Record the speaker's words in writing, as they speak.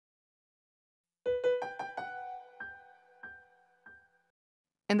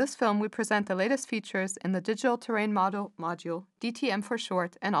In this film, we present the latest features in the Digital Terrain Model module, DTM for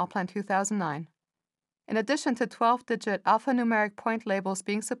short, in Allplan 2009. In addition to 12-digit alphanumeric point labels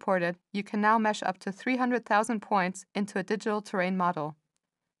being supported, you can now mesh up to 300,000 points into a digital terrain model.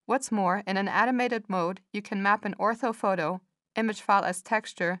 What's more, in an animated mode, you can map an orthophoto, image file as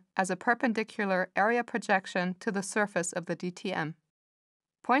texture, as a perpendicular area projection to the surface of the DTM.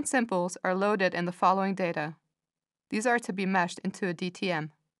 Point symbols are loaded in the following data. These are to be meshed into a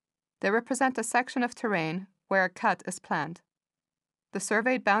DTM. They represent a section of terrain where a cut is planned. The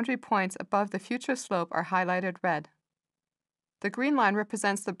surveyed boundary points above the future slope are highlighted red. The green line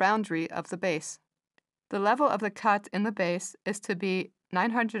represents the boundary of the base. The level of the cut in the base is to be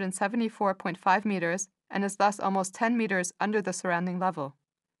 974.5 meters and is thus almost 10 meters under the surrounding level.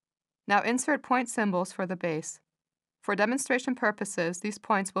 Now insert point symbols for the base. For demonstration purposes, these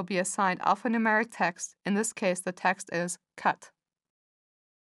points will be assigned alphanumeric text. In this case, the text is cut.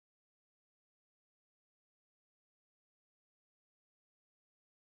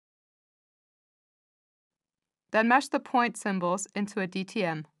 Then mesh the point symbols into a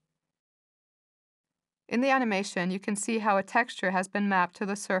DTM. In the animation, you can see how a texture has been mapped to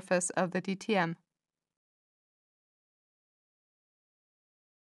the surface of the DTM.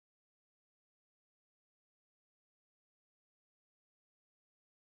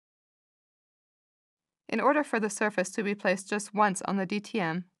 In order for the surface to be placed just once on the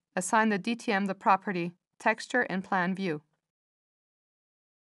DTM, assign the DTM the property Texture in Plan View.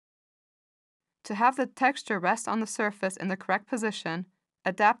 To have the texture rest on the surface in the correct position,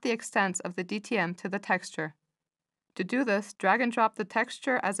 adapt the extents of the DTM to the texture. To do this, drag and drop the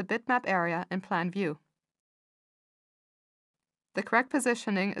texture as a bitmap area in Plan View. The correct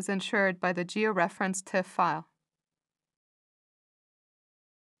positioning is ensured by the georeference TIFF file.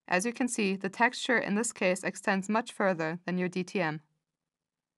 As you can see, the texture in this case extends much further than your DTM.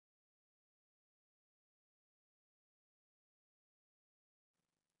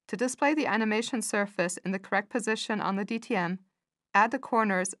 To display the animation surface in the correct position on the DTM, add the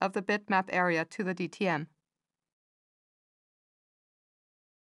corners of the bitmap area to the DTM.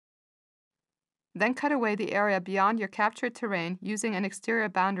 Then cut away the area beyond your captured terrain using an exterior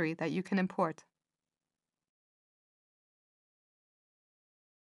boundary that you can import.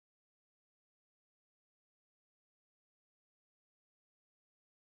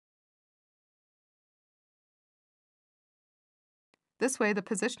 This way, the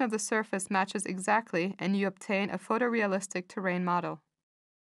position of the surface matches exactly and you obtain a photorealistic terrain model.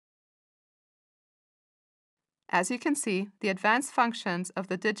 As you can see, the advanced functions of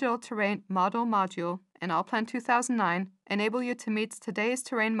the Digital Terrain Model module in Allplan 2009 enable you to meet today's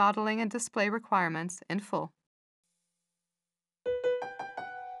terrain modeling and display requirements in full.